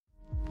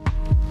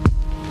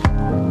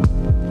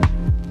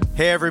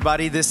Hey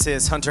everybody, this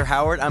is Hunter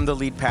Howard. I'm the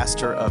lead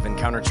pastor of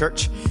Encounter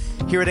Church.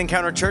 Here at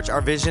Encounter Church, our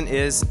vision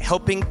is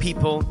helping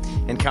people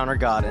encounter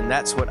God, and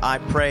that's what I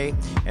pray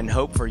and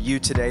hope for you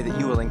today, that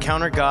you will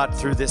encounter God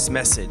through this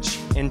message.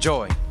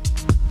 Enjoy.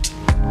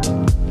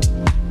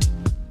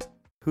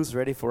 Who's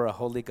ready for a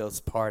Holy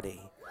Ghost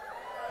party?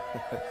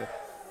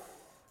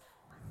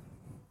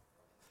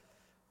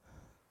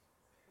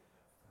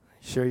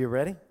 Sure you're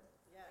ready?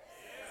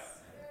 Yes.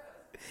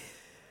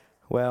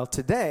 Well,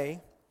 today,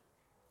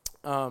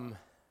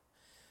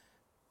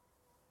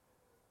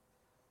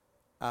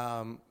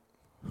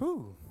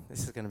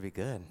 this is going to be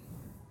good.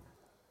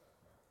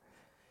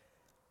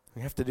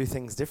 We have to do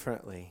things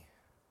differently,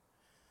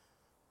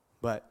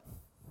 but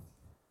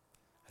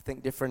I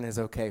think different is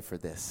okay for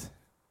this.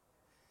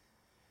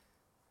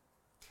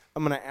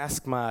 I'm going to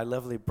ask my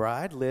lovely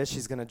bride, Liz.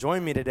 She's going to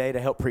join me today to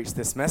help preach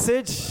this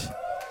message.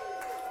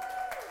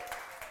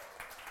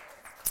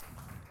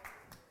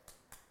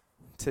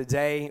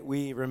 Today,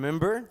 we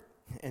remember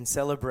and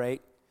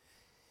celebrate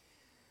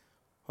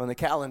on the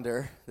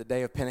calendar the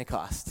day of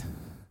Pentecost.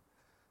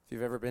 If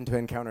you've ever been to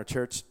Encounter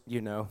Church,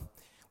 you know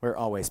we're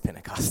always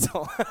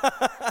Pentecostal.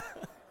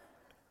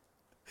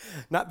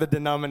 Not the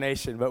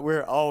denomination, but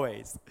we're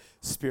always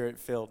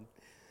Spirit-filled,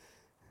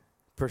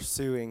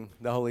 pursuing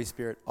the Holy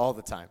Spirit all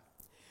the time.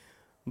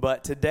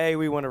 But today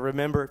we want to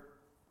remember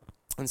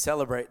and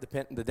celebrate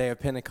the day of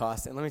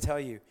Pentecost. And let me tell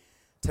you,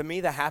 to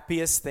me, the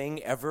happiest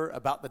thing ever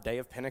about the day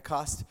of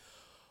Pentecost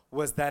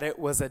was that it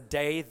was a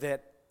day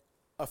that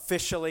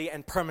officially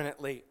and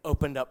permanently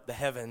opened up the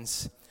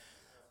heavens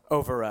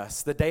over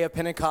us. The day of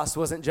Pentecost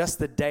wasn't just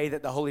the day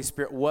that the Holy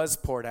Spirit was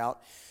poured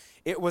out.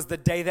 It was the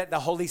day that the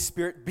Holy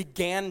Spirit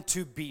began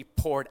to be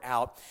poured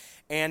out.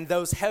 And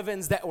those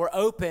heavens that were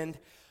opened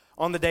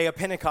on the day of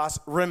Pentecost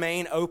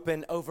remain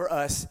open over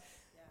us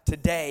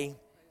today.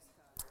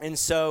 And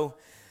so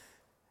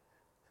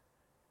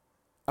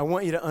I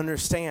want you to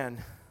understand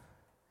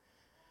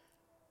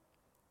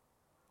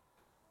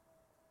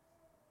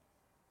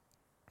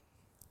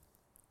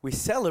we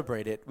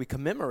celebrate it, we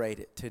commemorate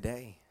it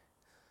today.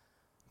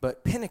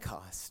 But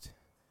Pentecost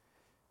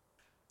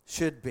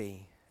should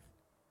be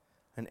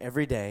an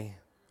everyday,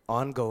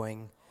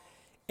 ongoing,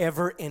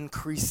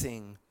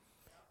 ever-increasing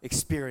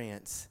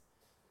experience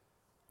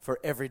for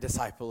every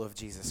disciple of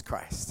Jesus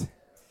Christ.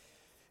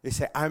 You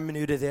say, I'm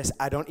new to this.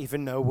 I don't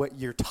even know what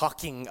you're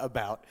talking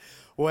about.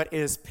 What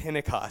is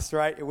Pentecost,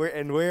 right?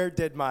 Where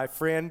did my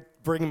friend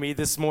bring me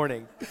this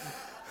morning?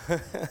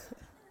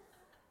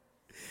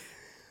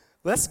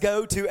 Let's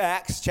go to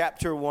Acts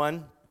chapter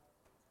 1.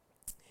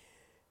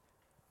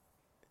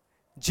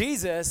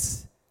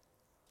 Jesus,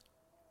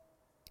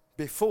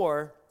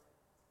 before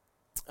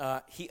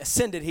he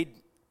ascended, he'd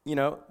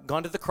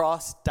gone to the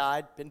cross,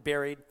 died, been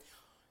buried.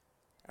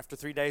 After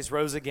 3 days,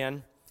 rose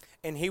again.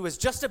 And he was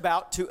just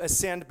about to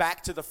ascend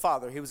back to the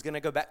Father. He was going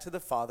to go back to the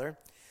Father.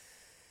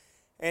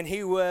 And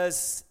he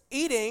was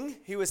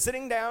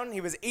sitting down, he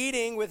was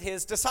eating with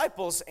his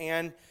disciples,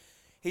 and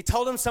he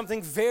told them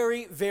something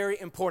very, very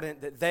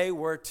important that they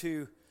were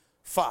to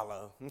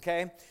follow,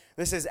 okay?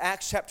 This is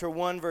Acts chapter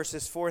 1,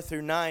 verses 4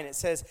 through 9. It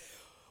says,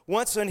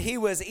 once when he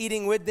was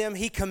eating with them,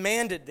 he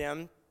commanded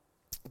them,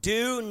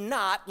 do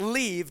not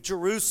leave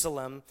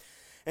Jerusalem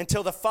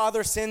until the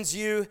Father sends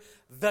you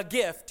the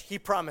gift he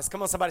promised.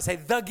 Come on, somebody say,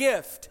 the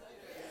gift.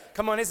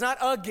 Come on, it's not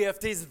a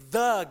gift, it's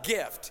the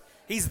gift.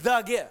 He's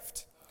the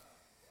gift.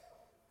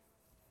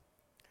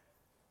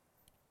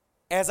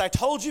 As I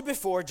told you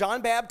before,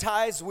 John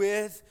baptized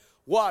with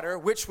water,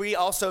 which we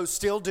also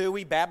still do.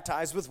 We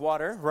baptize with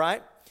water,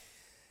 right?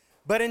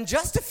 But in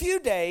just a few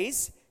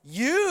days,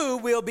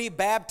 you will be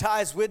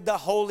baptized with the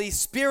Holy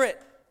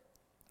Spirit.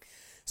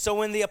 So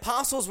when the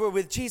apostles were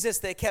with Jesus,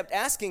 they kept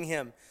asking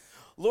him,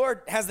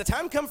 Lord, has the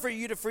time come for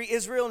you to free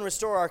Israel and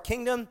restore our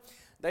kingdom?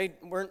 They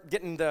weren't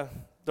getting the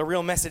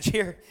real message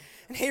here.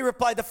 And he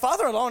replied, the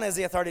Father alone has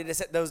the authority to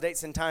set those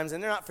dates and times,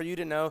 and they're not for you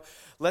to know.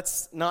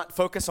 Let's not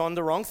focus on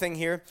the wrong thing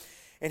here.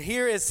 And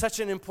here is such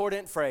an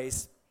important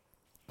phrase.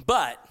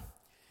 But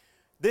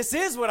this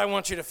is what I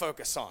want you to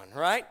focus on,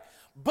 right?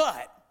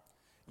 But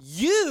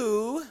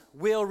you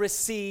will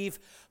receive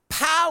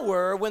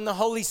power when the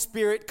Holy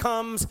Spirit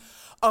comes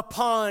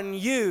upon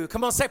you.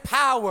 Come on, say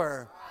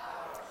power.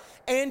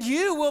 And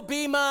you will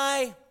be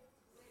my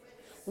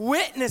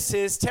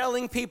witnesses,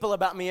 telling people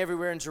about me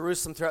everywhere in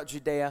Jerusalem, throughout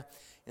Judea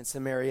and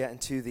Samaria, and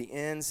to the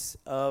ends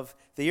of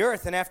the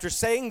earth. And after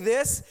saying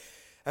this,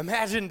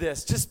 imagine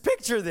this, just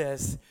picture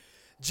this.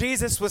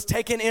 Jesus was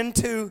taken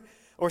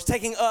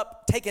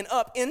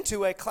up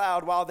into a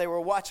cloud while they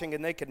were watching,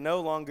 and they could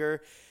no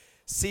longer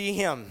see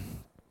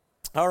him.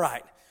 All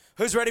right,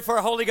 who's ready for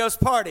a Holy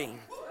Ghost party?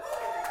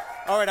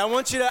 All right, I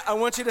want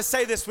you to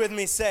say this with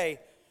me.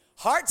 Say,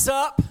 hearts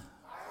up.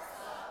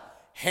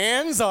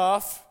 Hands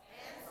off.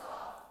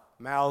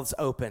 Mouths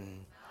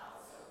open.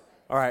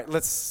 All right,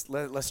 let's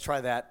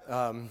try that.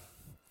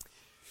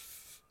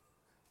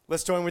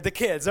 Let's join with the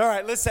kids. All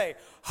right, let's say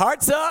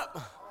hearts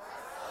up.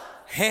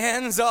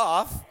 Hands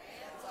off.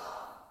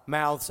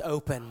 Mouths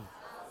open.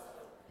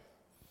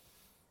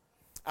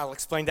 I'll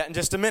explain that in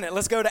just a minute.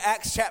 Let's go to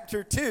Acts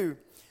chapter 2.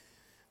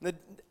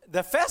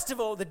 The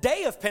festival, the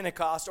day of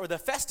Pentecost, or the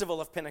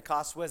festival of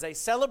Pentecost, was a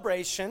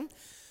celebration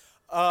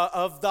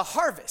of the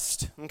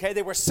harvest. Okay,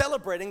 they were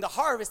celebrating the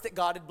harvest that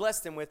God had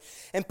blessed them with.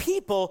 And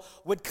people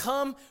would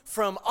come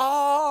from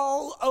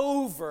all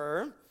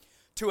over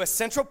to a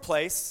central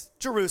place,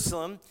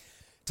 Jerusalem,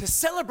 to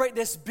celebrate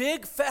this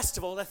big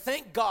festival, to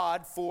thank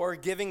God for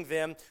giving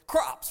them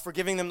crops, for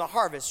giving them the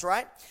harvest,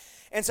 right?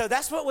 And so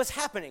that's what was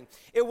happening.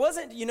 It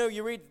wasn't,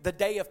 you read the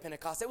day of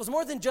Pentecost. It was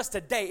more than just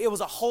a day. It was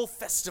a whole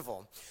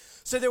festival.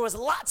 So there was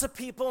lots of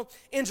people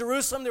in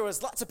Jerusalem. There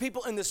was lots of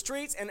people in the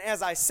streets. And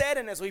as I said,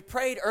 and as we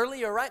prayed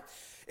earlier, right,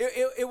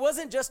 it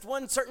wasn't just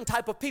one certain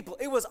type of people.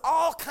 It was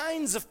all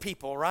kinds of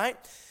people, right?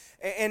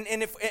 And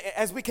if,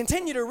 as we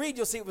continue to read,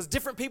 you'll see it was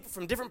different people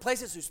from different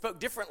places who spoke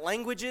different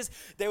languages.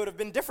 They would have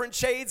been different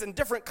shades and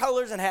different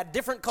colors and had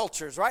different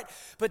cultures, right?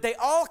 But they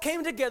all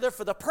came together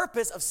for the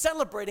purpose of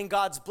celebrating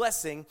God's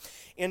blessing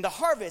in the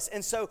harvest.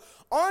 And so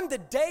on the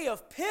day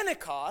of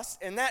Pentecost,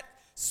 and that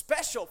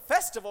special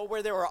festival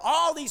where there were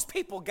all these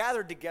people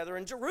gathered together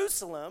in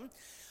Jerusalem,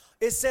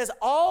 it says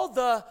all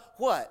the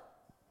what?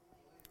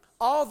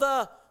 All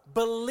the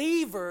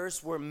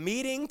believers were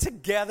meeting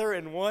together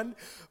in one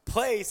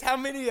place. How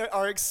many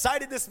are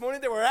excited this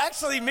morning that we're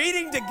actually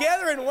meeting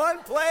together in one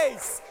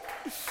place?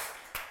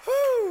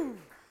 Whew.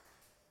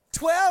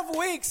 12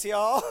 weeks,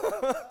 y'all.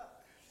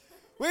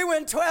 We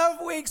went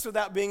 12 weeks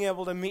without being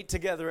able to meet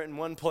together in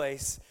one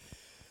place.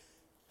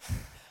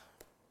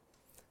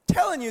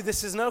 Telling you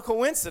this is no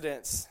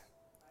coincidence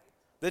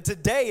that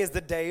today is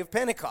the day of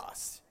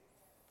Pentecost.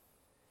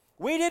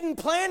 We didn't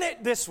plan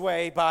it this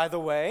way, by the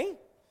way.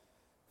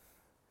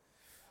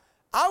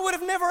 I would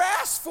have never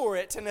asked for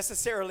it to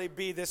necessarily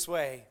be this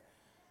way.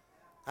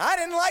 I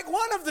didn't like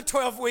one of the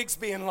 12 weeks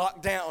being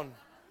locked down.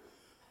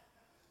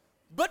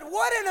 But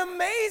what an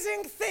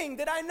amazing thing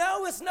that I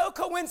know is no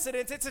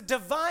coincidence. It's a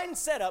divine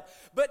setup.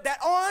 But that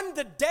on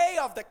the day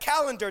of the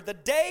calendar, the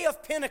day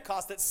of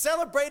Pentecost that's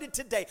celebrated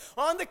today,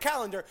 on the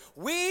calendar,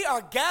 we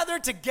are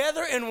gathered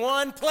together in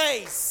one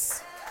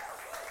place.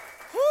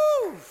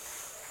 Woo!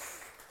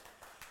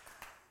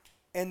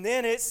 And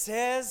then it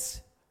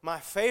says, my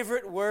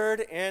favorite word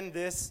in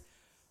this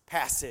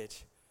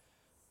passage,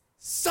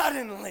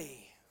 suddenly.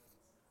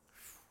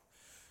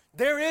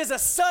 There is a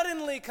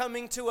suddenly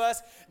coming to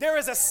us. There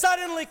is a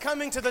suddenly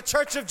coming to the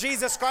Church of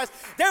Jesus Christ.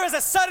 There is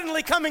a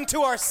suddenly coming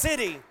to our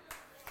city.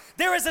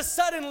 There is a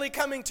suddenly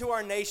coming to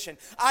our nation.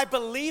 I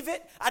believe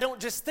it. I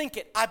don't just think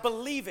it. I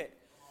believe it.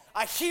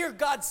 I hear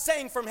God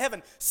saying from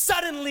heaven,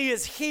 suddenly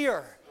is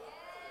here.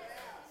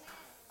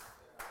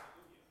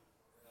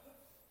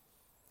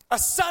 A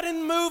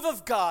sudden move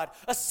of God,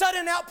 a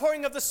sudden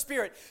outpouring of the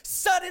Spirit,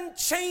 sudden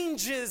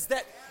changes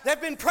that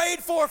have been prayed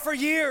for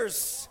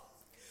years.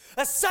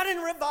 A sudden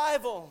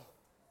revival.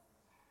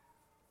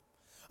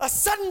 A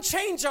sudden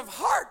change of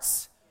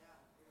hearts.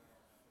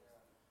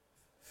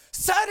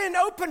 Sudden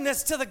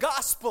openness to the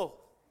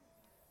gospel.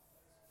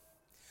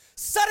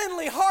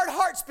 Suddenly hard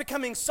hearts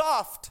becoming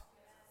soft.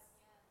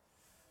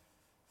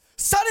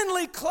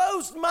 Suddenly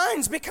closed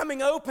minds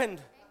becoming opened.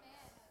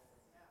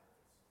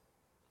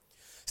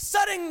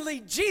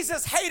 Suddenly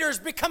Jesus haters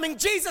becoming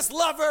Jesus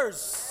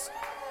lovers.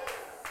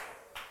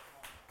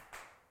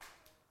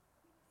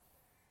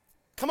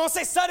 Come on,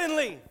 say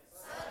suddenly.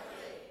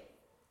 Suddenly.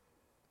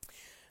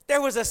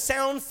 There was a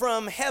sound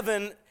from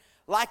heaven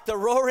like the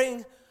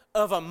roaring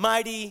of a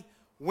mighty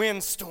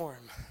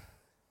windstorm.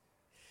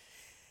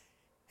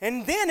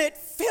 And then it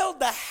filled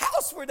the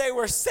house where they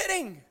were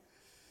sitting.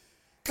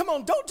 Come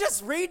on, don't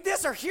just read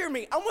this or hear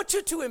me. I want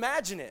you to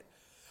imagine it.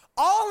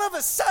 All of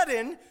a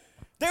sudden,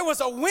 there was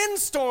a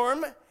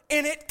windstorm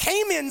and it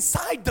came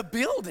inside the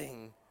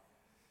building.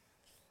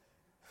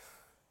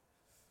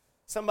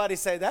 Somebody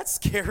say, that's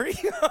scary.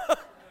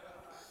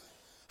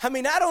 I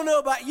mean, I don't know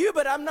about you,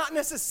 but I'm not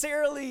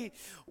necessarily,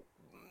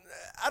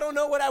 I don't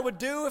know what I would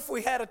do if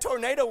we had a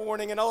tornado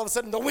warning and all of a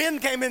sudden the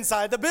wind came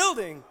inside the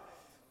building.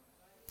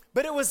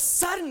 But it was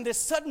sudden. This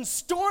sudden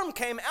storm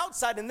came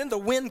outside and then the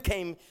wind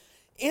came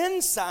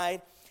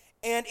inside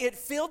and it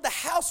filled the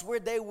house where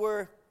they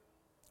were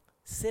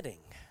sitting.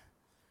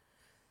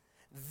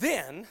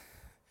 Then,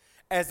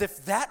 as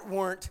if that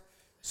weren't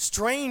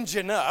strange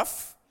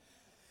enough,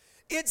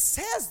 it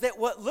says that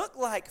what looked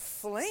like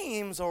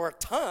flames or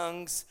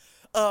tongues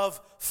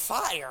of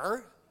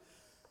fire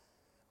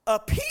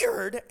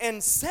appeared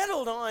and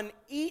settled on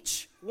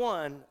each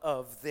one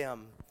of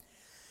them.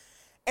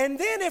 And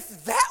then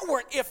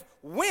if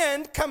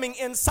wind coming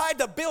inside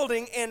the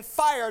building and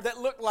fire that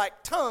looked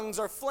like tongues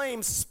or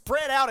flames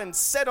spread out and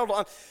settled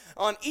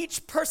on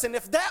each person,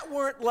 if that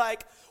weren't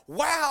like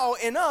wow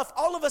enough,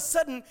 all of a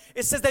sudden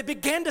it says they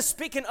began to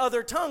speak in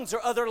other tongues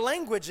or other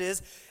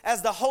languages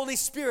as the Holy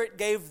Spirit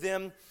gave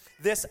them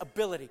this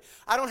ability.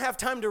 I don't have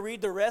time to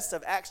read the rest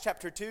of Acts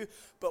chapter 2,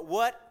 but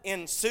what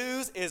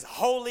ensues is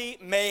holy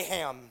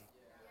mayhem.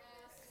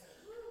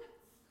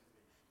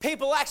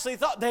 People actually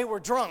thought they were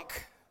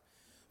drunk.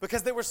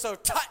 because they were so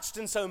touched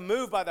and so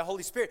moved by the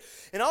Holy Spirit.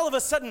 And all of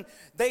a sudden,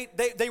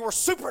 they were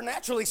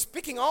supernaturally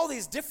speaking all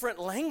these different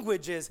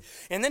languages.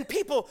 And then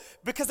people,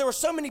 because there were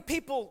so many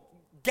people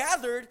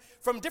gathered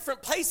from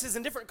different places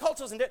and different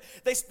cultures, and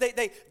they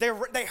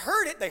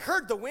heard it. They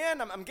heard the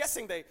wind. I'm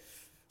guessing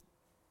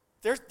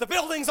the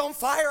building's on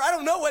fire. I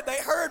don't know what they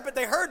heard, but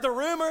they heard the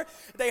rumor.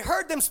 They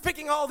heard them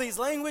speaking all these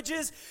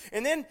languages.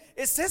 And then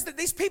it says that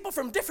these people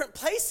from different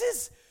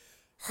places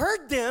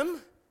heard them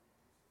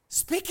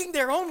speaking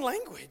their own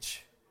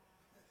language.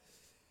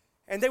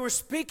 And they were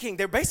speaking.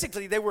 They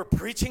were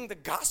preaching the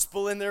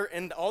gospel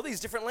in all these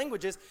different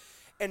languages.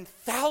 And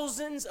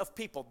thousands of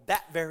people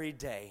that very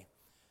day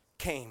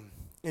came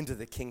into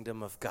the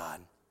kingdom of God.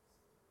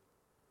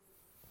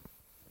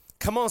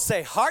 Come on,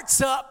 say,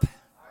 hearts up.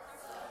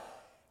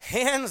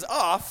 Hands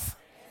off,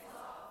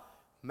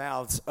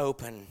 mouths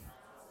open.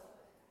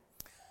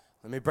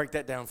 Let me break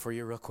that down for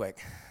you real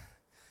quick.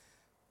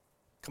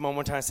 Come on,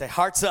 one time, say,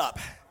 hearts up.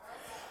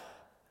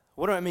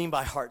 What do I mean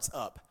by hearts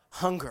up?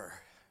 Hunger.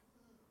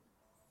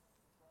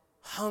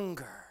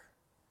 Hunger.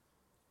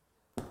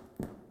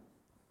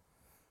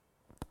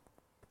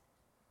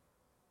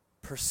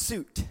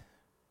 Pursuit.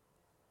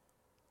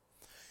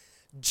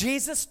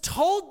 Jesus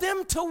told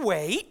them to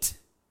wait,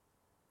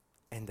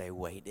 and they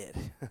waited.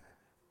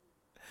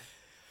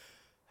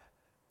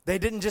 They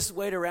didn't just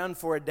wait around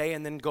for a day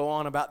and then go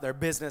on about their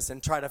business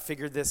and try to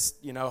figure this,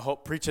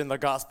 preaching the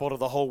gospel to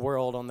the whole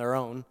world on their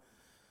own,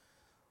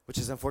 which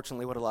is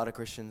unfortunately what a lot of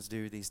Christians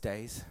do these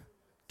days,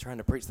 trying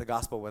to preach the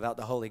gospel without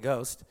the Holy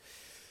Ghost.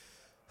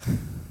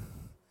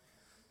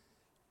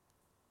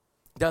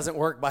 Doesn't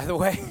work, by the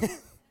way.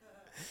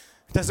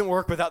 Doesn't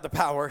work without the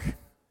power.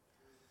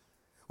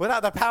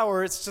 Without the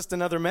power, it's just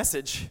another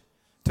message.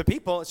 To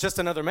people, it's just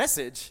another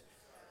message.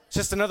 It's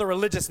just another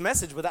religious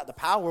message without the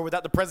power,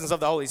 without the presence of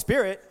the Holy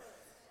Spirit.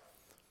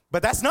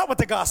 But that's not what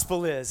the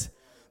gospel is.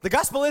 The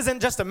gospel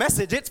isn't just a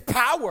message, it's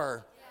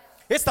power.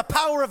 It's the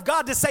power of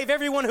God to save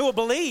everyone who will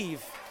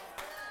believe.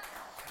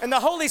 And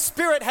the Holy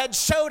Spirit had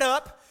showed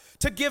up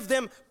to give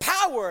them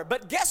power.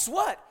 But guess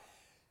what?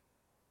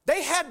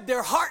 They had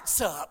their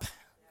hearts up.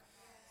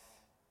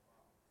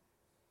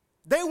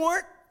 They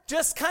weren't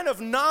just kind of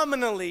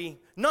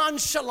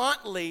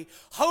nonchalantly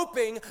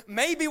hoping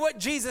maybe what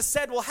Jesus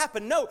said will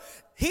happen. No,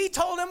 he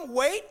told them,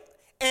 wait,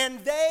 and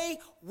they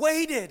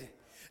waited.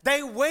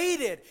 They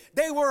waited.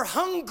 They were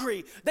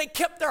hungry. They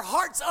kept their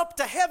hearts up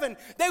to heaven.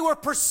 They were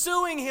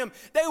pursuing him.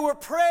 They were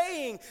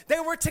praying. They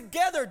were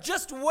together,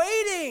 just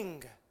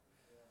waiting.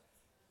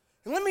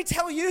 And let me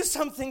tell you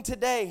something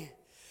today.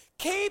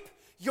 Keep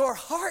your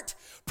heart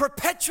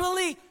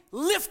perpetually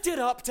lifted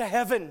up to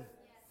heaven.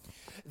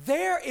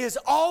 There is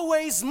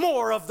always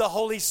more of the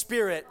Holy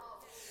Spirit.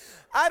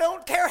 I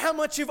don't care how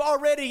much you've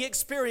already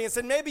experienced,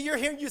 and maybe you're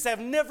here and you have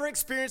never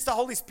experienced the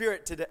Holy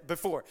Spirit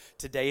before.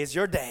 Today is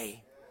your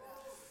day.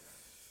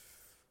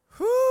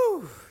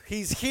 Whew.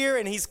 He's here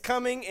and he's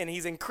coming and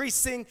he's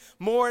increasing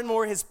more and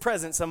more his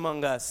presence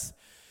among us.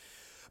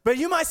 But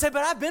you might say,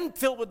 but I've been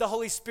filled with the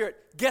Holy Spirit.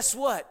 Guess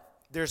what?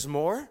 There's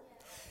more.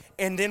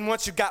 And then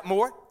once you've got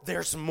more,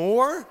 there's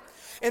more.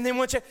 And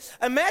then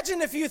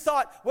imagine if you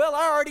thought, well,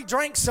 I already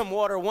drank some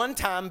water one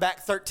time back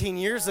 13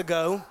 years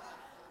ago.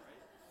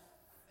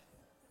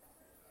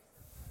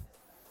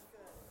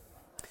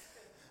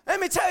 Let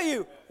me tell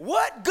you,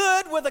 what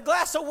good with a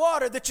glass of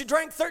water that you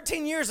drank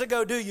 13 years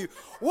ago do you?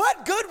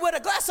 What good with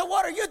a glass of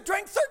water you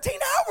drank 13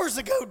 hours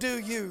ago do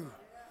you?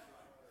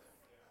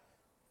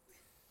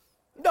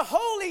 The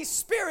Holy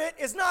Spirit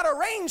is not a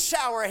rain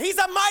shower. He's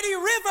a mighty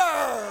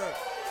river.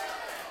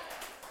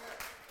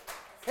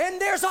 And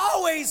there's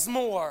always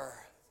more.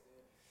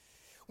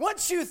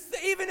 Once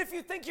even if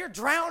you think you're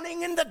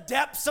drowning in the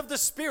depths of the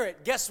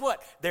Spirit, guess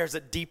what? There's a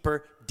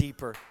deeper,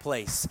 deeper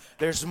place.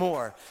 There's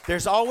more.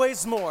 There's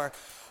always more.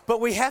 But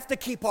we have to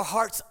keep our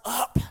hearts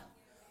up,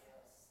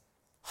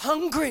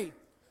 hungry,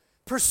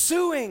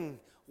 pursuing,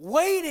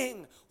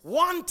 waiting,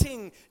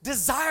 wanting,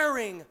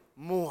 desiring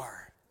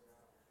more.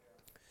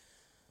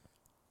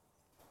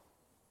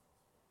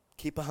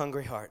 Keep a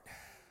hungry heart.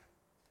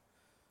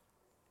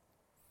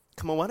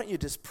 Come on, why don't you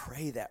just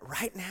pray that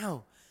right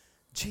now?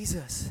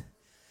 Jesus,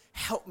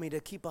 help me to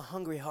keep a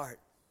hungry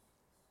heart.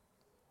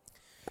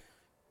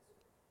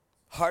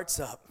 Hearts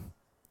up.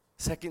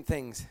 Second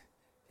things,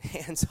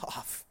 hands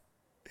off.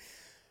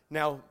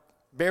 Now,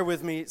 bear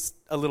with me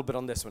a little bit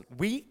on this one.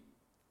 We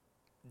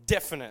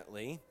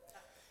definitely,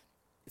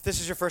 if this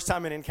is your first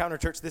time in Encounter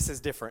Church, this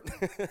is different.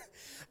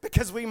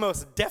 Because we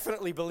most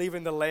definitely believe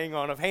in the laying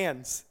on of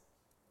hands.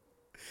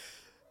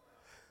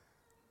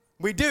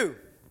 We do.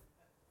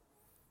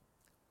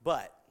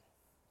 But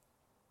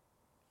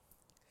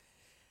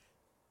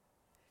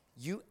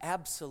you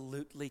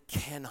absolutely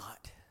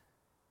cannot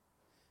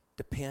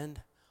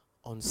depend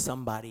on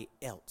somebody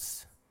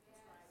else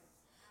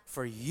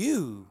for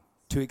you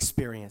to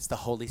experience the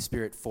Holy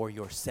Spirit for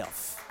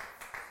yourself.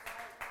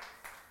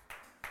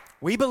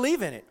 We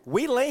believe in it.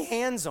 We lay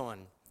hands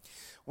on.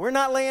 We're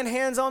not laying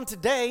hands on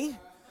today.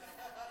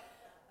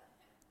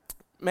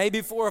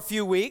 maybe for a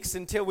few weeks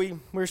until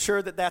we're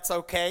sure that that's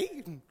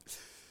okay.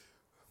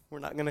 We're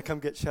not going to come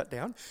get shut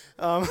down.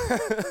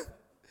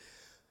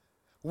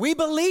 We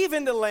believe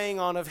in the laying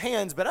on of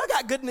hands, but I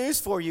got good news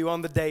for you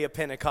on the day of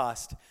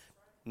Pentecost.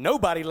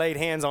 Nobody laid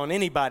hands on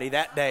anybody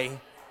that day.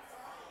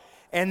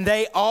 And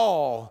they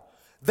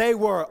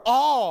were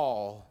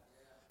all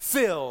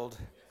filled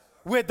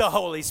with the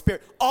Holy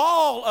Spirit.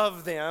 All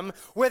of them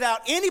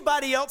without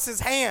anybody else's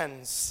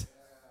hands.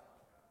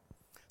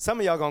 Some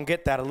of y'all gonna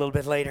get that a little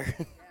bit later.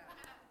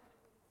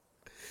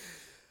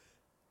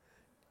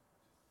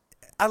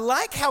 I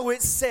like how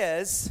it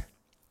says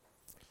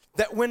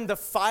that when the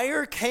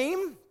fire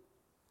came,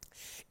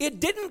 it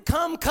didn't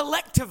come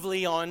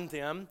collectively on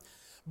them,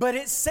 but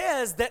it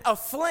says that a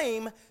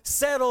flame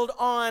settled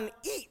on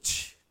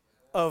each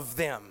of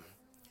them.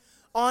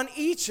 On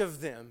each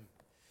of them.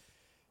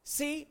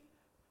 See,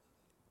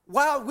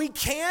 while we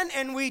can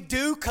and we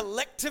do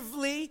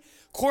collectively,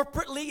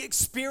 corporately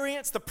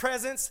experience the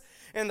presence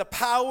and the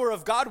power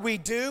of God, we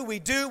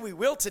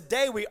will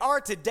today, we are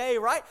today,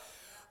 right?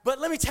 But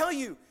let me tell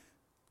you,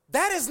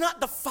 that is not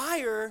the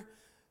fire.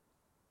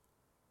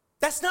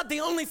 That's not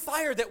the only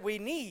fire that we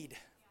need.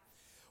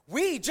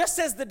 We, just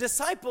as the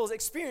disciples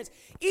experienced,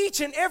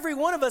 each and every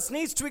one of us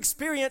needs to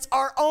experience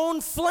our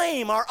own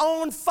flame, our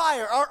own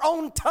fire, our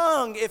own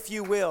tongue, if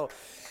you will.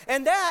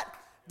 And that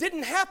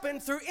didn't happen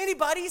through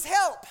anybody's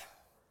help.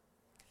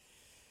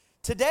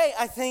 Today,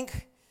 I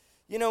think,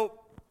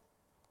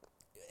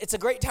 it's a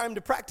great time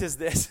to practice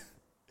this,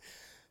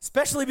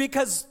 especially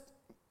because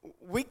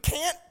we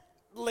can't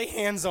lay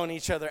hands on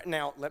each other.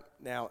 Now,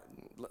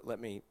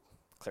 let me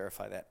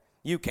clarify that.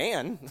 You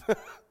can.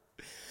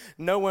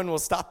 No one will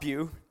stop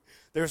you.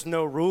 There's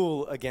no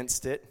rule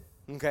against it,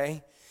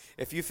 okay?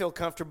 If you feel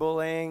comfortable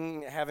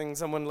having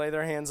someone lay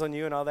their hands on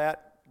you and all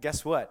that,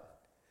 guess what?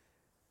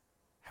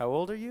 How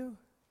old are you?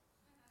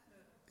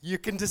 You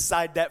can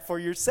decide that for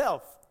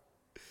yourself.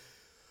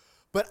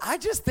 But I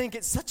just think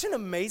it's such an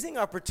amazing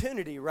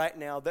opportunity right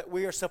now that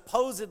we are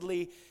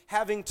supposedly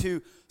having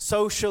to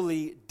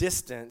socially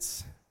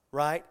distance,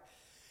 right?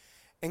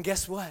 And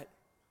guess what?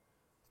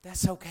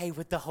 That's okay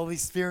with the Holy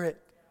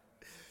Spirit.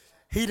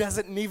 He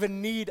doesn't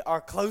even need our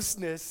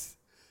closeness.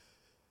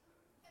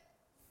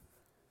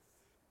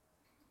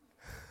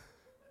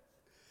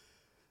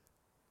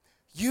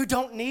 You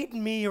don't need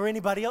me or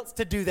anybody else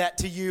to do that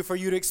to you for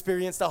you to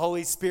experience the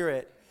Holy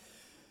Spirit.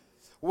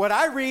 What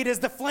I read is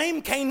the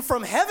flame came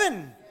from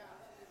heaven,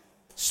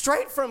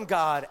 straight from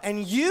God,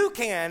 and you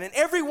can, and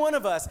every one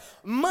of us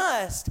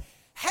must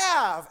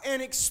have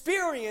and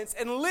experience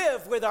and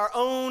live with our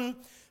own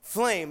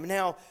flame.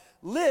 Now,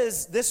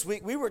 Liz, this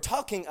week, we were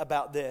talking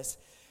about this,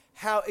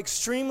 how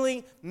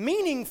extremely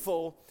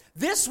meaningful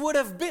this would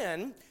have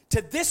been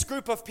to this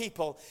group of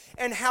people,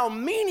 and how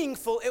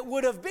meaningful it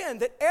would have been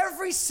that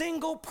every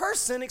single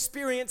person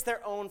experienced their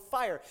own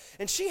fire.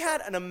 And she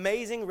had an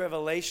amazing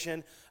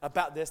revelation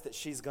about this that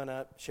she's going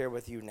to share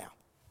with you now.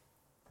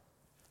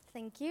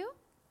 Thank you.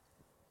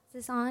 Is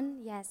this on?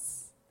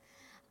 Yes.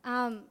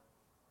 Wow,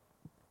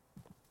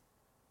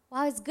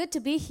 it's good to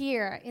be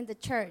here in the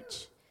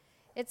church.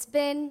 It's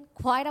been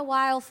quite a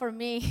while for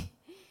me,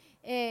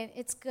 and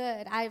it's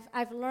good.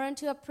 I've learned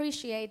to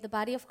appreciate the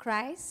body of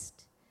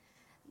Christ,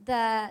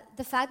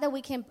 the fact that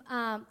we can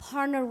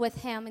partner with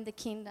Him in the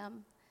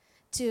kingdom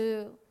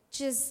to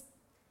just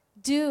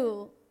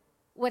do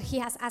what He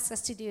has asked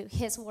us to do,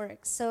 His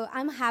work. So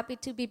I'm happy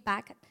to be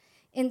back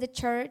in the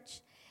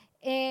church.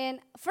 And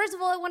first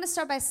of all, I want to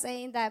start by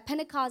saying that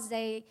Pentecost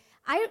Day,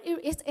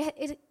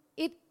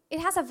 it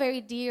has a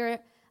very dear,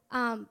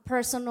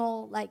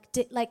 personal,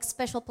 like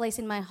special place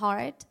in my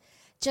heart,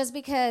 just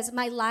because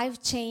my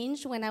life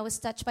changed when I was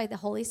touched by the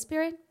Holy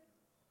Spirit.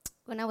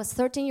 When I was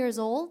 13 years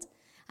old,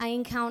 I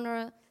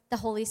encountered the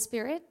Holy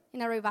Spirit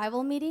in a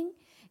revival meeting,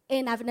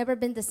 and I've never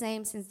been the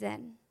same since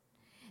then.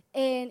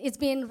 And it's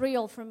been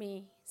real for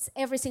me. It's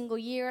every single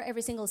year,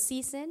 every single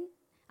season.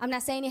 I'm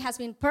not saying it has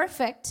been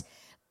perfect,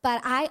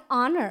 but I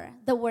honor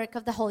the work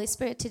of the Holy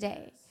Spirit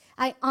today.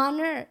 I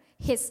honor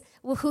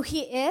who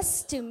He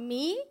is to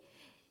me,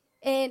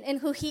 and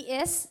who He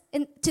is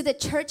to the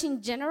church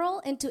in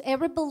general, and to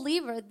every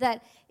believer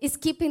that is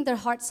keeping their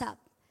hearts up.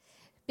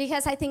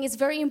 Because I think it's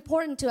very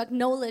important to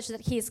acknowledge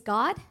that He is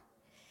God,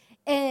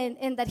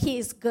 and that He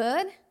is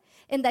good,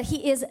 and that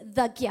He is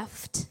the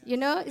gift.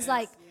 It's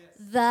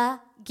the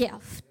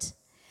gift.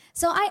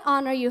 So I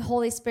honor you,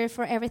 Holy Spirit,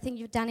 for everything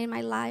you've done in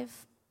my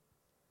life.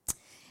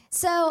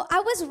 So I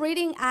was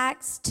reading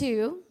Acts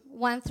 2,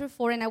 1 through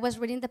 4, and I was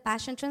reading the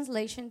Passion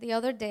Translation the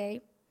other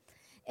day.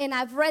 And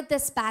I've read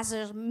this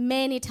passage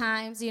many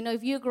times.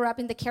 If you grew up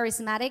in the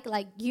charismatic,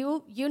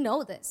 you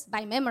know this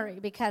by memory,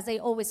 because they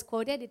always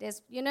quote it. It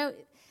is,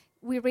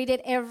 we read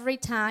it every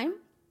time.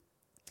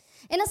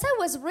 And as I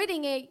was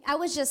reading it, I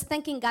was just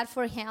thanking God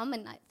for Him,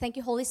 and I thank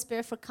you, Holy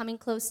Spirit, for coming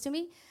close to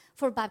me,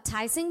 for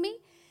baptizing me.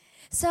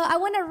 So I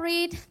want to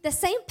read the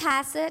same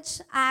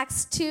passage,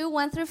 Acts 2,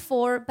 1 through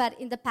 4, but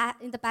in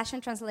the Passion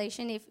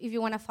Translation, if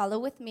you want to follow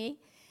with me.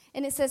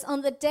 And it says,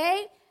 on the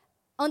day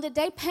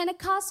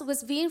Pentecost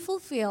was being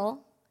fulfilled,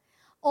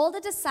 all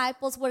the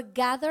disciples were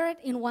gathered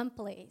in one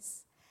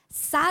place.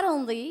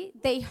 Suddenly,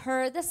 they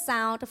heard the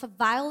sound of a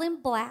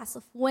violent blast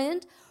of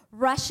wind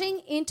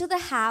rushing into the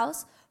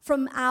house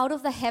from out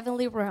of the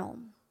heavenly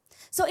realm.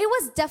 So it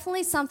was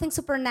definitely something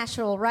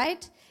supernatural,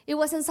 right? It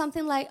wasn't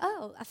something like,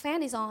 oh, a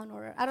fan is on,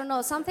 or I don't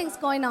know, something's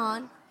going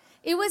on.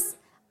 It was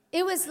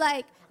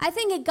like, I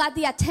think it got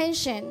the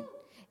attention.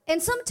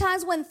 And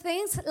sometimes when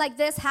things like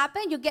this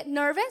happen, you get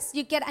nervous,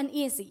 you get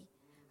uneasy.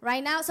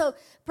 Right now, so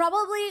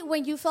probably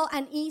when you feel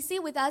uneasy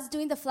with us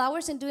doing the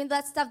flowers and doing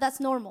that stuff,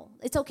 that's normal.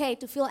 It's okay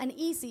to feel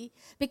uneasy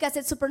because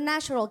it's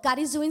supernatural. God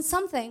is doing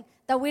something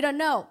that we don't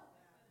know.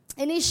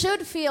 And it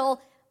should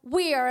feel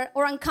weird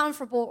or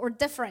uncomfortable or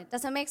different.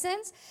 Does that make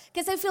sense?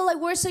 Because I feel like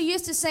we're so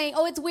used to saying,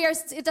 oh, it's weird,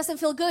 it doesn't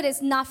feel good,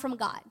 it's not from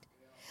God.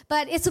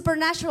 But it's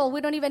supernatural,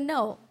 we don't even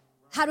know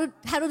how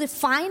to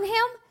define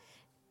him,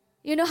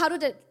 you know, how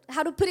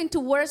to put into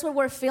words what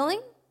we're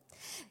feeling.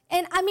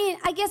 And I mean,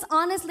 I guess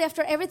honestly,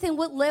 after everything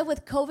we live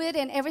with COVID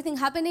and everything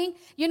happening,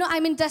 you know,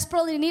 I'm in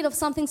desperately need of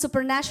something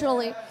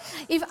supernaturally.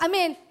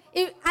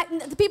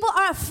 If people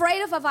are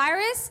afraid of a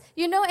virus,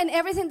 you know, and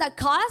everything that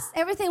caused,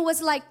 everything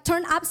was like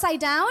turned upside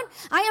down.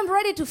 I am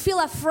ready to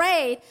feel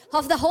afraid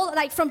of the whole,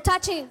 like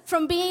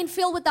from being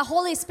filled with the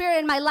Holy Spirit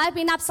and my life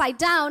being upside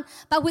down,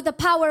 but with the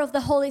power of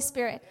the Holy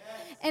Spirit.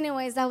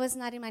 Anyways, that was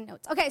not in my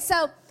notes. Okay,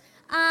 so,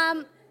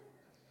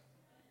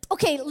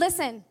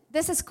 listen,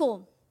 this is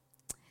cool.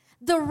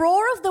 The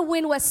roar of the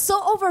wind was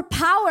so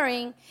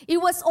overpowering, it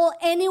was all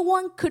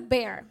anyone could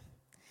bear.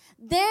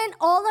 Then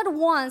all at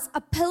once,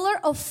 a pillar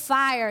of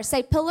fire,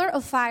 say pillar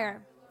of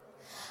fire,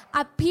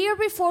 appeared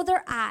before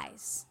their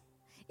eyes.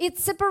 It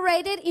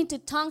separated into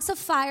tongues of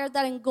fire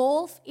that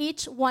engulfed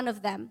each one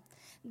of them.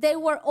 They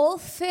were all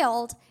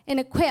filled and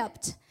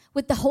equipped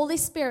with the Holy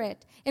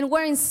Spirit and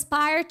were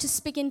inspired to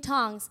speak in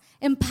tongues,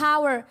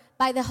 empowered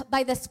by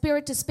the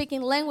Spirit to speak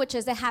in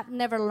languages they have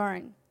never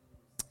learned.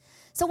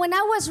 So when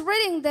I was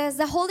reading this,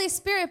 the Holy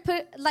Spirit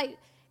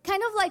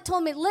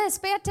told me, Liz,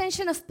 pay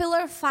attention of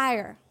pillar of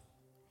fire.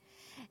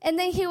 And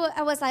then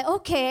I was like,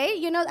 okay,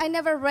 you know, I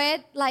never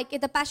read, like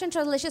the Passion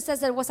Translation says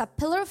there was a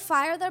pillar of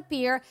fire that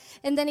appeared,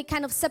 and then it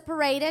kind of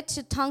separated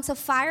to tongues of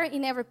fire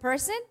in every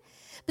person.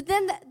 But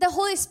then the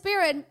Holy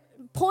Spirit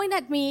pointed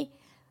at me,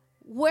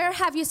 where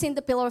have you seen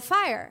the pillar of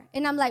fire?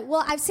 And I'm like,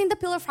 well, I've seen the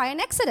pillar of fire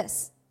in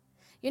Exodus.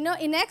 You know,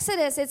 in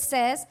Exodus it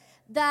says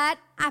that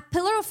a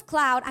pillar of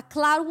cloud, a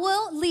cloud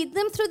will lead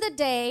them through the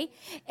day,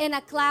 and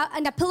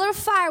a pillar of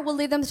fire will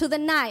lead them through the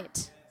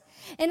night.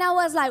 And I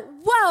was like,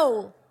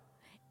 whoa.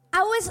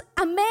 I was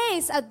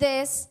amazed at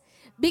this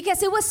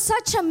because it was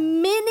such a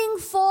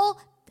meaningful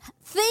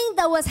thing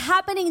that was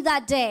happening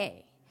that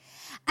day.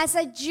 As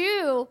a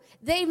Jew,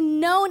 they've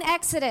known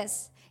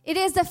Exodus. It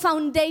is the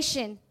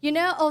foundation, you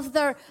know, of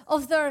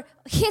their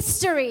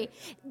history.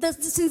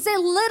 Since they're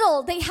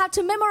little, they had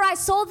to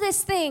memorize all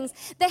these things.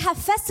 They have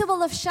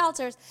Festival of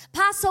Shelters,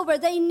 Passover.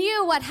 They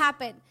knew what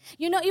happened.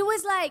 You know, it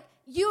was like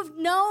you've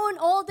known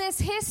all this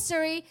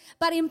history,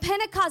 but in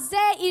Pentecost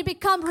Day, it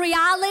became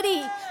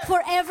reality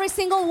for every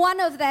single one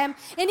of them.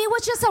 And it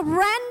was just a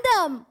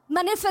random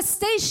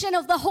manifestation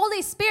of the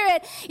Holy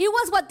Spirit. It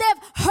was what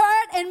they've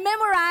heard and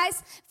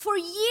memorized for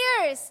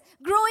years.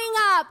 Growing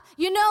up,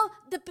 you know,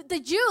 the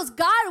Jews,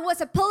 God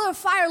was a pillar of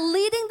fire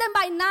leading them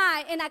by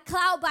night and a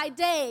cloud by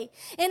day.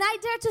 And I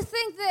dare to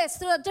think this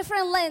through a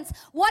different lens.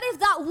 What if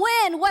that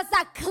wind was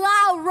that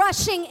cloud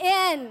rushing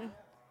in?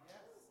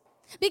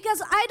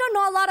 Because I don't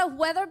know a lot of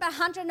weather, but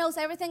Hunter knows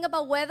everything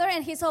about weather,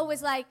 and he's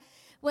always like,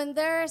 when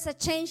there's a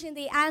change in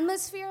the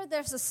atmosphere,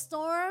 there's a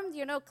storm,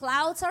 you know,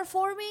 clouds are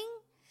forming.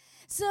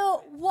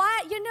 So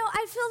why, you know,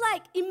 I feel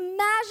like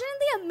imagine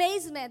the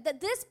amazement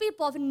that these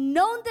people have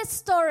known this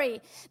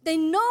story. They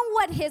know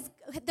what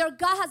their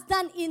God has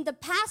done in the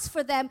past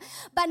for them.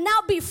 But now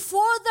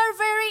before their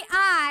very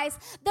eyes,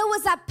 there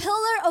was a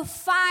pillar of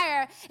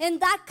fire and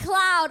that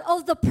cloud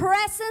of the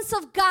presence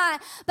of God.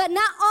 But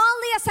not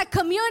only as a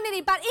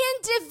community, but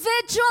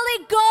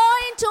individually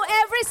going to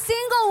every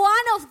single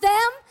one of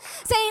them,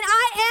 saying,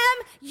 I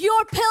am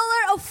your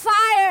pillar of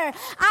fire.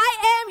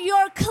 I am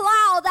your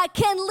cloud that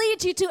can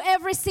lead you to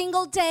every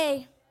single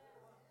day.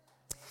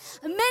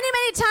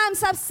 Many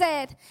times I've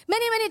said,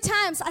 many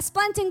times as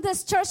planting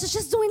this church is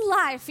just doing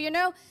life, you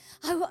know.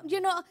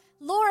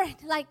 Lord,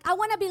 like I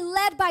want to be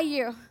led by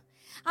you.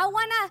 I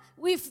want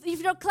to,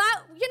 if your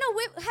cloud, you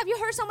know, have you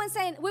heard someone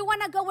saying, we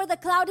want to go where the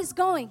cloud is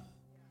going.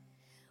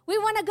 We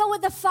want to go where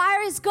the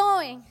fire is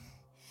going.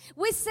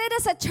 We said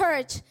as a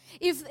church,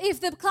 if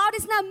the cloud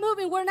is not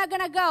moving, we're not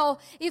going to go.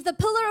 If the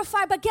pillar of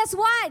fire, but guess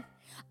what?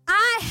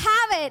 I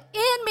have it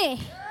in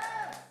me.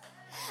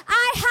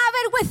 I have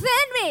it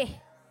within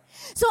me.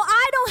 So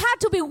I don't have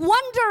to be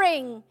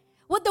wondering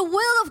what the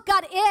will of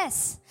God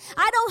is.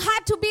 I don't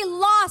have to be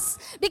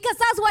lost because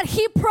that's what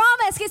He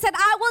promised. He said,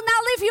 I will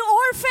not leave you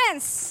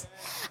orphans.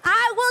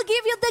 I will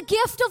give you the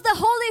gift of the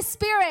Holy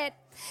Spirit.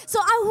 So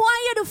I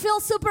want you to feel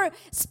super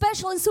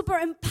special and super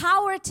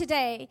empowered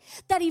today,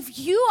 that if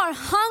you are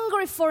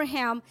hungry for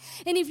Him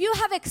and if you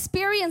have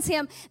experienced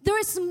Him, there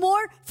is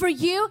more for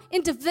you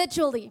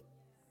individually.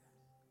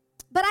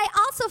 But I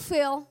also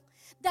feel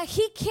that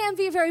he can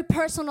be very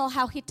personal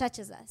how he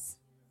touches us.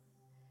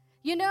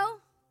 You know?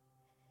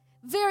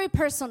 Very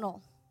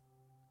personal.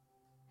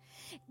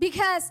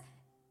 Because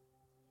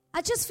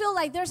I just feel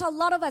like there's a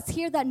lot of us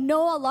here that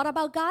know a lot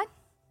about God.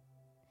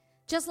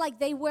 Just like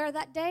they were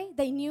that day.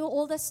 They knew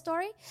all the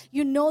story.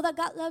 You know that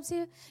God loves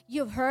you.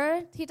 You've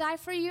heard he died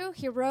for you.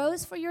 He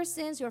rose for your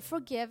sins. You're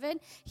forgiven.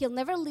 He'll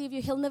never leave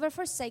you. He'll never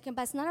forsake you.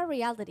 But it's not a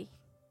reality.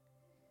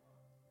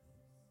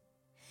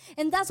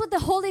 And that's what the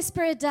Holy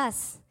Spirit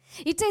does.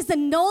 It takes the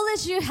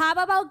knowledge you have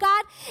about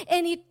God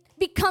and it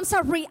becomes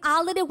a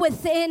reality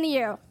within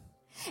you.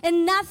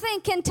 And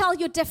nothing can tell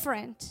you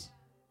different.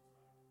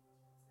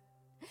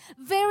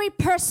 Very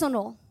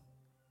personal.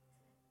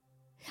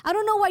 I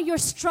don't know what you're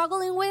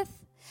struggling with.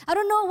 I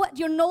don't know what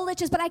your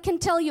knowledge is, but I can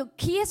tell you,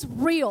 he is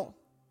real.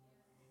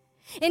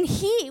 And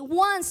he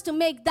wants to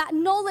make that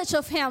knowledge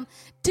of him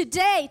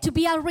today to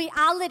be a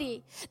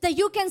reality. That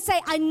you can say,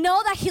 I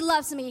know that he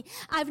loves me.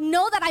 I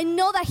know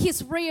that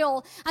he's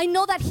real. I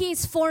know that he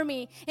is for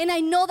me. And I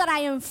know that I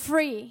am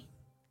free.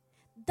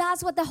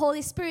 That's what the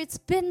Holy Spirit's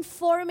been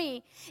for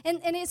me.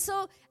 And it's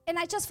so, and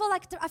I just felt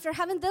like after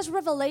having this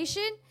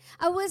revelation,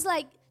 I was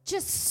like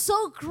just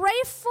so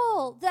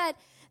grateful that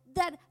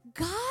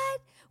God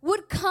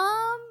would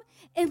come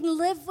and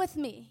live with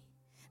me.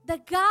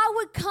 That God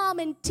would come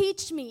and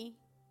teach me.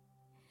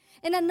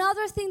 And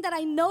another thing that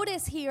I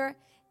notice here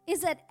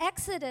is that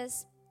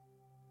Exodus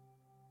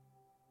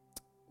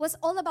was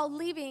all about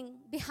leaving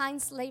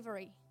behind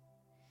slavery.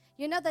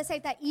 You know, they say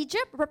that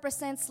Egypt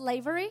represents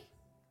slavery,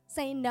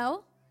 saying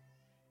no.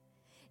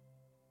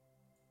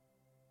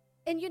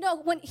 And you know,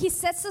 when he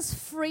sets us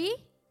free,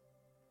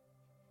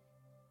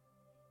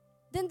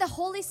 then the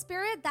Holy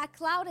Spirit, that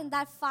cloud and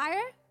that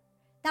fire,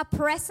 that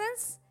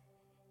presence,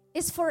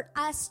 is for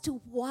us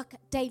to walk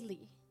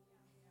daily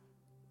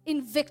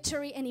in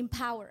victory and in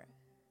power.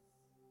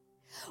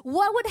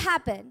 What would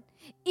happen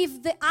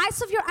if the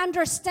eyes of your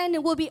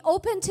understanding will be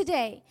open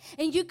today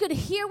and you could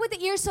hear with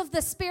the ears of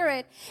the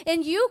Spirit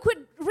and you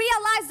could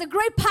realize the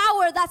great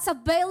power that's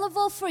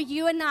available for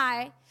you and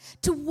I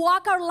to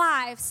walk our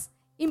lives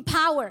in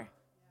power,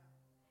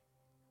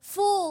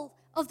 full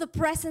of the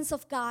presence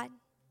of God.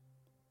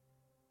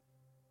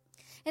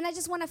 And I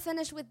just want to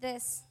finish with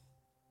this.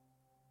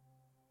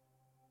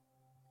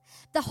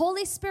 The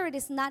Holy Spirit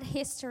is not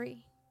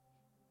history.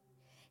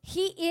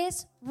 He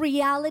is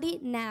reality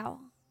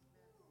now.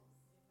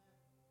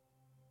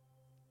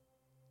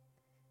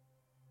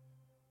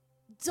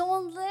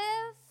 Don't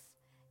live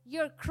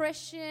your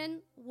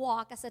Christian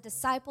walk as a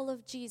disciple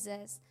of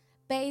Jesus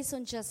based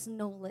on just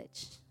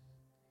knowledge.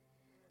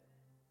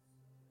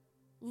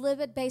 Live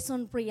it based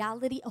on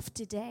reality of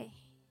today.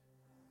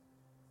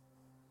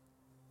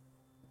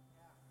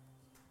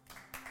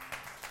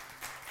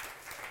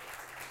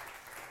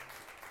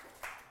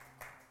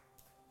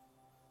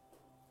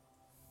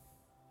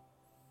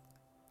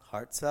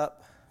 Hearts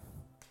up,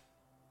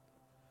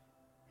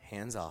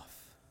 hands off.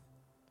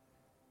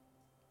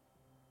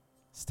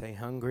 Stay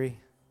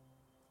hungry.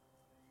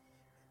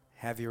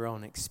 Have your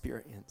own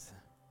experience.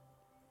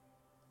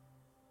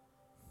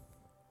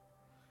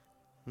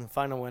 And the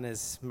final one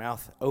is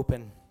mouth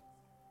open.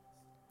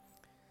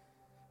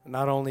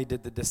 Not only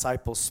did the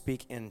disciples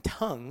speak in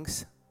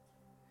tongues,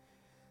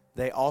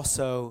 they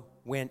also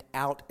went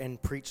out and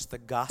preached the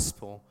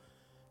gospel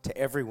to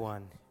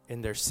everyone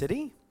in their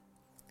city,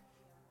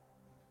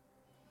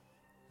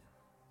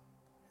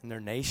 in their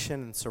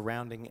nation and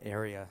surrounding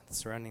area, the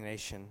surrounding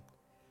nation.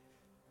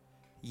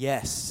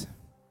 Yes,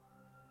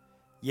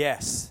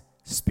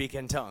 speak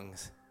in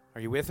tongues.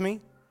 Are you with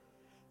me?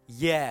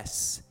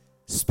 Yes,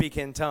 speak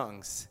in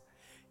tongues.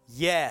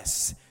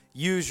 Yes,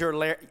 use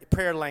your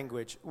prayer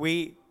language.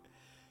 We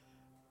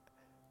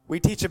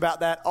teach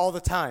about that all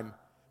the time.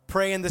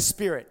 Pray in the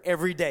Spirit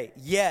every day.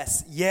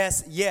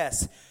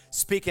 Yes,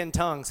 speak in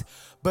tongues.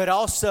 But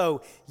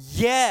also,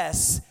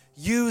 yes,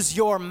 use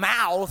your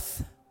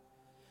mouth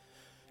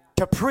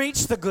to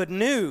preach the good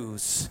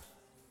news.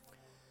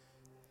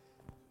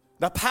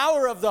 The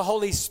power of the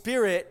Holy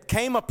Spirit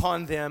came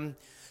upon them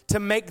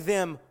to make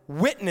them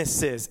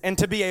witnesses. And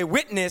to be a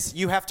witness,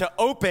 you have to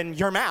open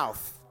your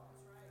mouth.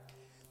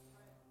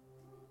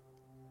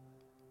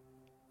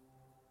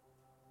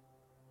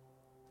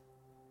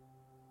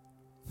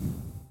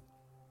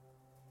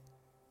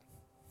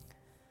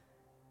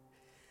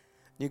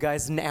 You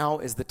guys, now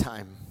is the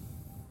time.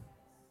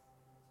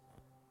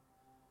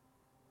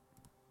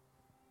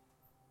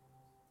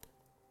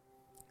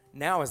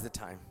 Now is the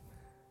time.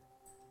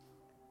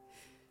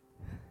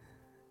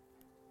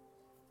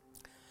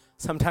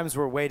 Sometimes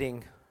we're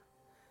waiting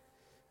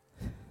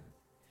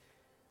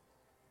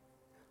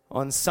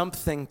on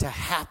something to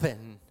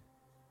happen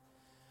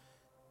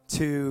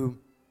to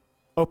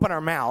open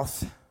our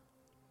mouth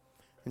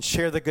and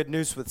share the good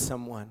news with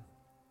someone.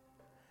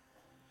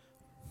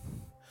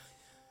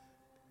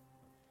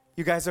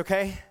 You guys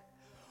okay?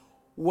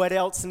 What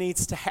else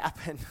needs to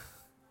happen?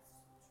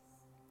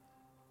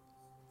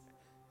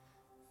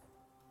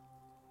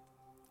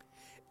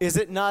 Is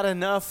it not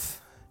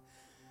enough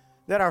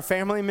that our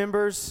family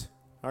members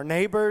our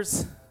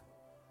neighbors,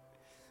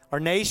 our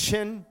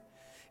nation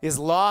is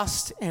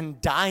lost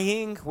and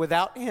dying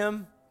without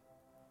him.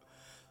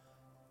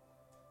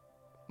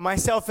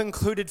 Myself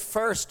included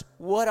first,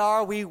 what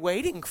are we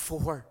waiting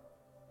for?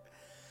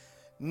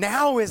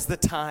 Now is the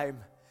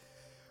time.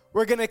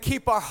 We're going to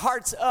keep our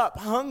hearts up,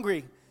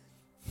 hungry.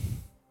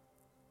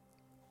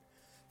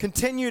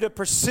 Continue to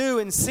pursue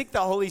and seek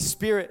the Holy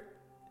Spirit.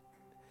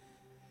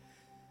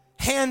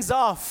 Hands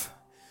off.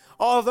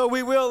 Although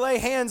we will lay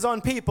hands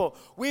on people,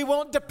 we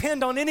won't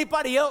depend on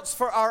anybody else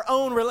for our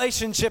own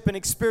relationship and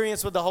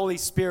experience with the Holy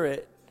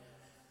Spirit.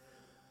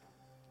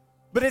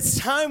 But it's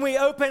time we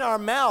open our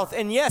mouth.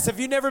 And yes, if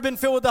you've never been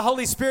filled with the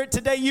Holy Spirit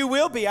today, you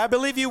will be. I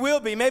believe you will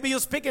be. Maybe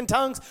you'll speak in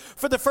tongues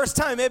for the first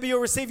time. Maybe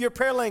you'll receive your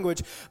prayer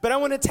language. But I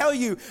want to tell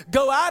you,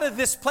 go out of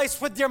this place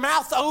with your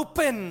mouth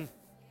open.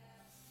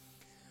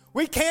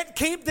 We can't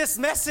keep this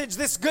message,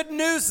 this good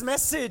news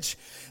message.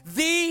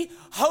 The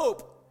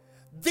hope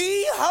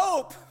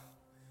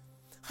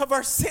of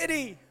our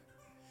city,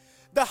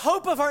 the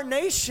hope of our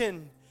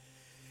nation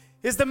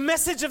is the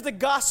message of the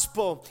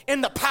gospel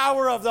and the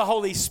power of the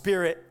Holy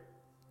Spirit.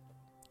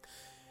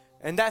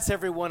 And that's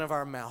every one of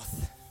our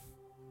mouth.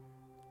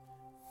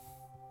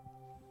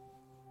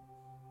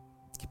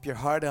 Keep your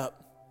heart up.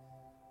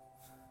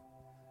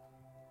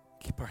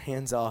 Keep our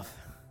hands off.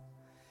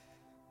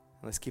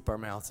 Let's keep our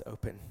mouths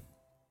open.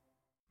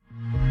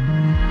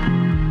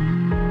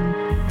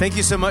 Thank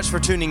you so much for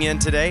tuning in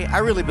today. I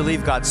really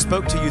believe God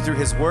spoke to you through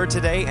His Word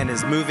today and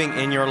is moving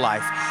in your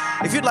life.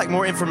 If you'd like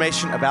more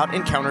information about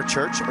Encounter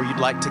Church or you'd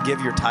like to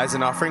give your tithes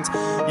and offerings,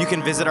 you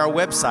can visit our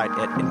website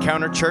at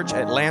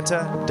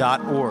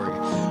encounterchurchatlanta.org.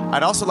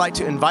 I'd also like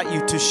to invite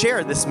you to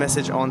share this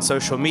message on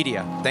social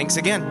media. Thanks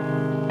again.